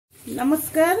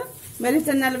नमस्कार, मेरे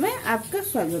चैनल में आपका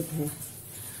स्वागत है।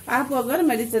 आप अगर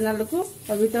मेरे चैनल को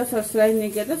अभी तक सब्सक्राइब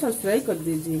नहीं किया तो सब्सक्राइब कर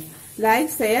दीजिए, लाइक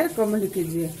शेयर कमेंट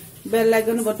कीजिए, बेल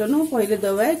आइकन बटन को पहले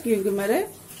दबाए क्योंकि मेरे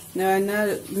नया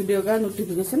वीडियो का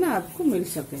नोटिफिकेशन आपको मिल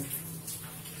सके।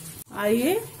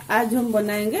 आइए आज हम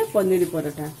बनाएंगे पनीर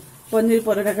पराठा। पनीर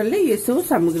पराठा के लिए ये सब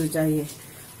सामग्री चाहिए।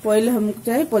 पहले हमको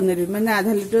चाहिए पनीर। मैंने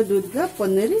आधा लीटर दूध का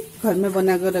पनीर घर में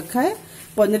बना कर रखा है।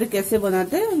 पनीर कैसे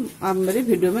बनाते हैं आप मेरे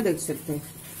वीडियो में देख सकते हैं।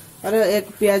 और एक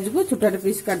प्याज को छोटा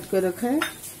पीस काट कर रखा है,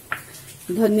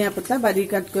 धनिया पत्ता बारीक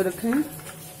काट कर रखा है,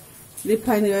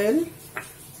 रिफाइंड ऑयल,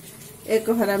 एक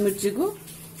हरा मिर्ची को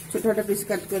छोटा पीस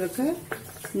काट कर रखा है,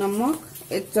 नमक,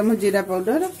 1 चम्मच जीरा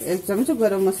पाउडर, 1 चम्मच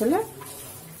गरम मसाला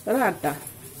और आटा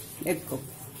 1 कप।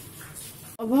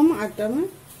 अब हम आटा में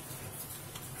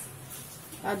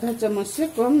आधा चम्मच से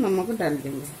कम नमक डाल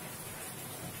देंगे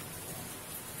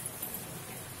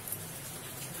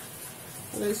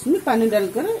और इसमें पानी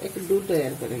डालकर एक डो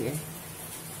तैयार करेंगे।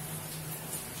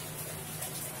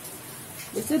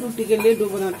 जैसे रोटी के लिए डो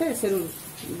बनाते हैं ऐसे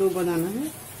डो बनाना है।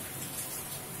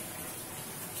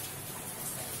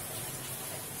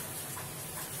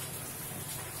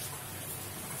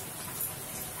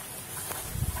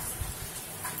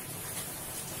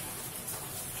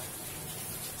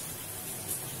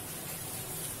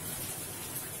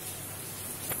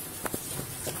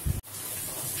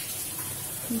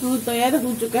 दूध तैयार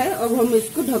हो चुका है। अब हम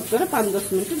इसको ढककर 5-10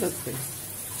 मिनट रखते हैं।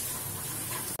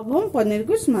 अब हम पनीर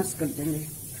को स्मैश कर देंगे।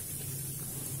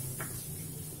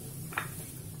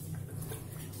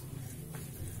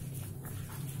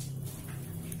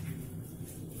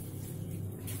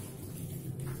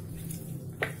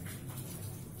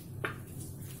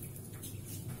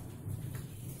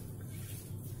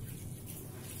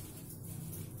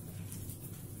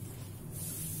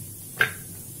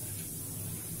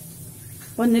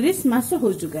 पनीर स्मैश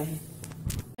हो चुका है।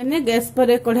 मैंने गैस पर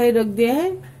एक कढ़ाई रख दिया है।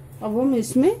 अब हम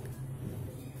इसमें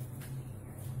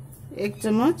 1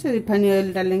 चम्मच रिफाइंड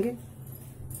ऑयल डालेंगे,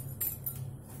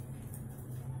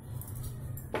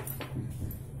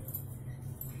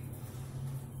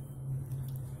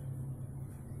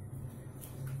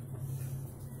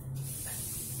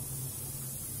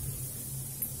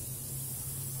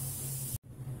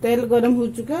 तेल गरम हो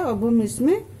चुका है। अब हम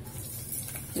इसमें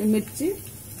मिर्ची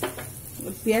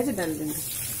और प्याज डाल देंगे।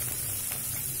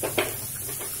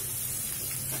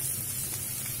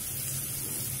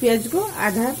 प्याज को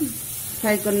आधा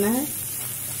फ्राई करना है।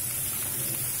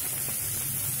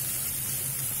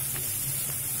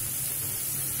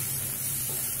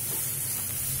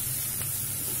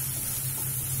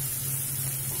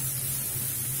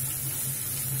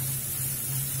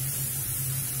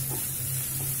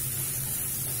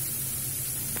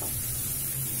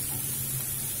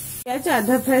 प्याज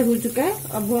आधा फ्राई हो चुका है।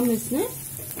 अब हम इसमें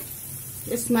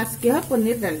स्मैश किया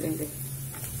पनीर डाल देंगे।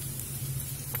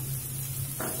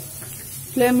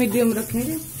 फ्लेम मीडियम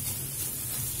रखेंगे।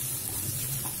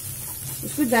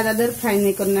 इसको ज्यादा देर फ्राई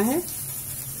नहीं करना है।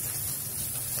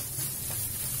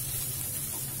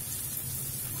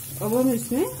 अब हम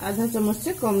इसमें आधा चम्मच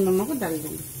से कम नमक डाल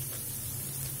देंगे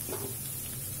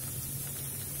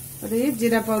और ये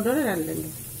जीरा पाउडर डाल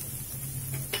देंगे,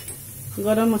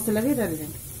 गरम मसाला भी डाल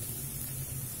देंगे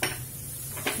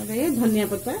और ये धनिया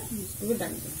पत्ता इसको भी डाल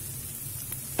देंगे।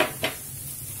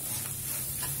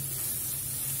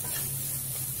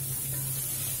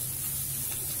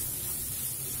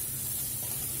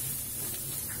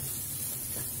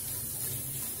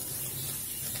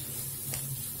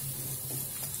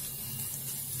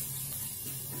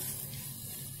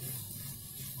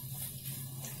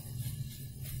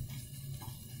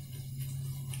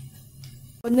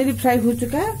 पनीर फ्राई हो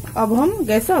चुका है। अब हम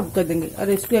गैस ऑफ कर देंगे और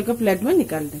इसको एक प्लेट में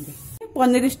निकाल देंगे।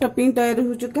 पनीर स्टफिंग तैयार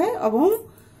हो चुका है। अब हम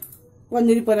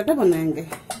पनीर पराठा बनाएंगे।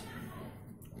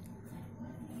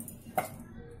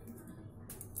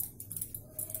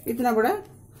 इतना बड़ा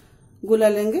गोला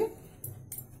लेंगे,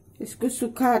 इसको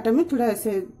सूखा आटा में थोड़ा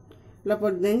ऐसे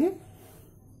लपेट देंगे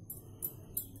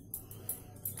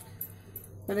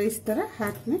और इस तरह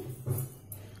हाथ में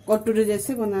कटोरी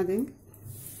जैसे बना देंगे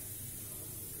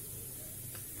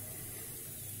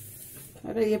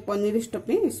और ये पनीर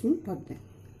स्टफिंग इसमें भर दें।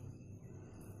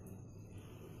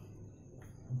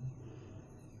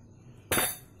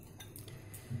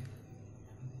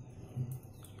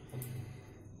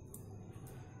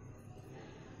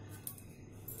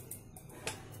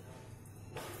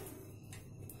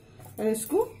 और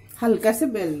इसको हल्का से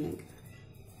बेल लेंगे।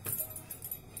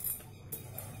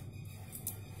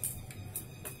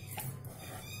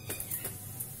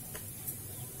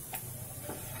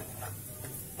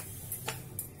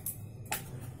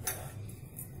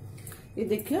 ये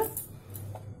देखिए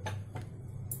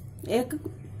एक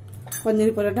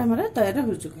पनीर पराठा हमारा तैयार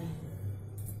हो चुका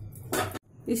है।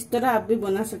 इस तरह आप भी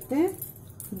बना सकते हैं।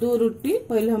 2 रोटी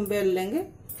पहले हम बेल लेंगे।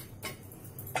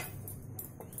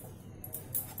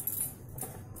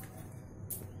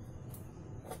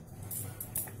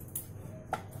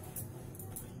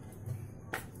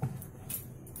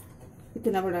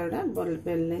 इतना बड़ा बड़ा बॉल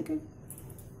बेल लेंगे।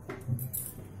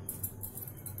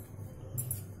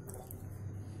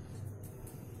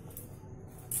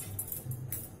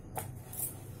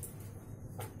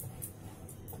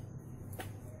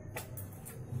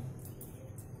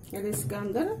 और इसके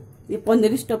अंदर ये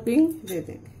पनीर स्टफिंग दे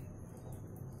देंगे।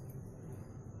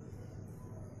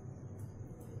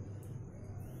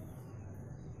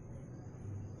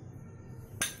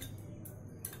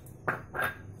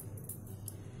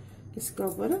 इसके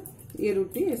ऊपर ये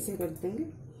रोटी ऐसे कर देंगे।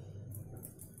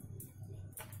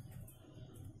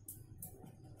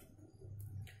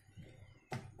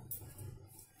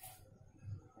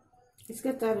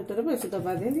 इसका चारों तरफ ऐसे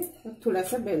दबा देंगे और थोड़ा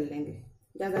सा बेल लेंगे,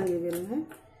 ज्यादा नहीं बेलना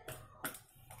है।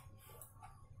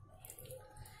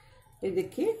 ये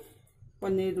देखिए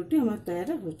पनीर रोटी हमारा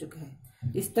तैयार हो चुका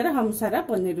है। इस तरह हम सारा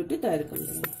पनीर रोटी तैयार कर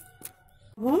लेंगे।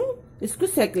 अब हम इसको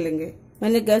सेक लेंगे।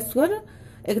 मैंने गैस पर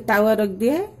एक तावा रख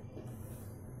दिया है,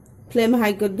 फ्लेम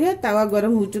हाई कर दिया, तावा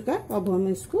गरम हो चुका है। अब हम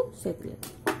इसको सेक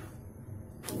लेंगे।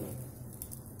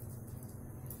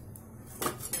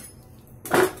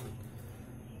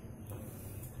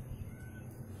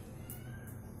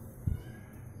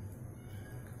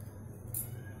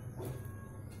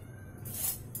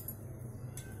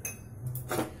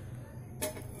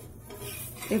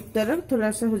 एक तरफ थोड़ा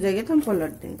सा हो जाएगा तो हम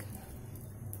पलट देंगे।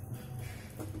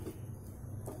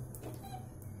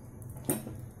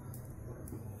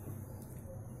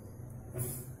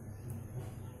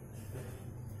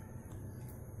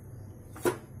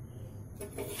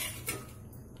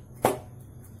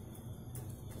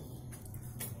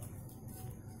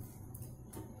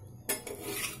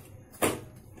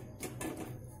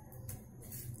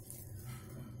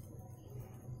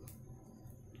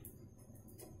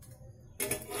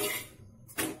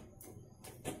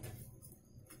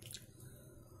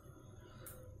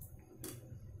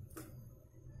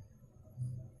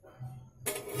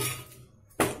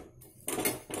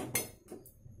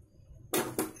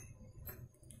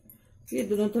 ये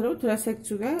दोनों तरफ थोड़ा सेक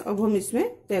चुका है। अब हम इसमें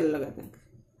तेल लगा देंगे।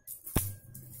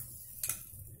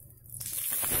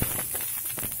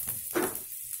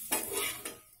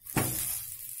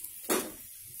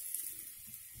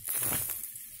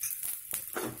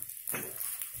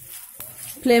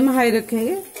 फ्लेम हाई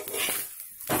रखेंगे।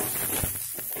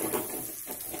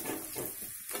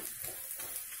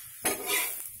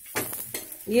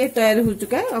 ये तैयार हो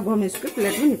चुका है। अब हम इसको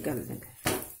प्लेट में निकाल देंगे।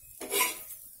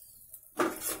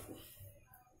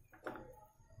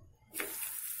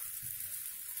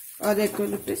 और एक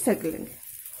रोटी सेक लेंगे।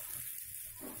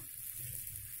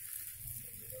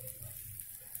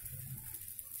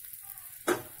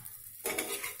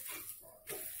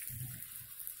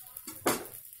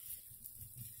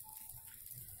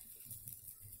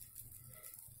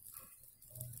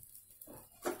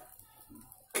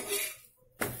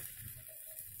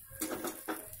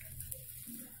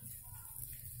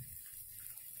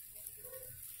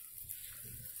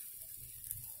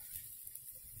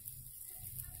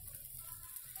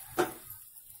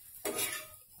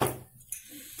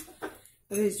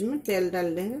 अब इसमें तेल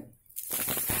डाल देंगे।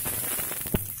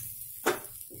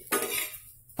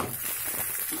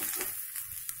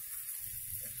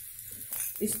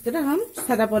 इस तरह हम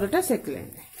सारा पराठा सेक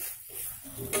लेंगे।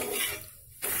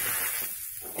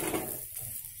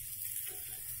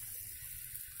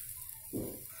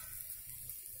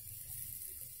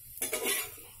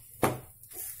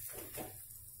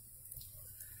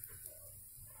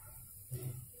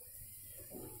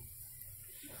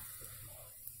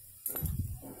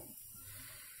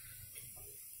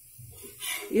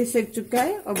 ये सेक चुका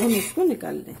है। अब हम इसको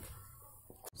निकाल दें।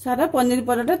 सारा पनीर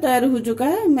पराठा तैयार हो चुका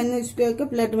है। मैंने इसको एक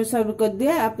प्लेट में सर्व कर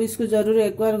दिया। आप इसको जरूर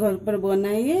एक बार घर पर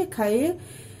बनाइए, खाइए।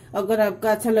 अगर आपको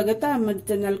अच्छा लगे तो हमारे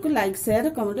चैनल को लाइक, शेयर,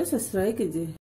 कमेंट और सब्सक्राइब कीजिए।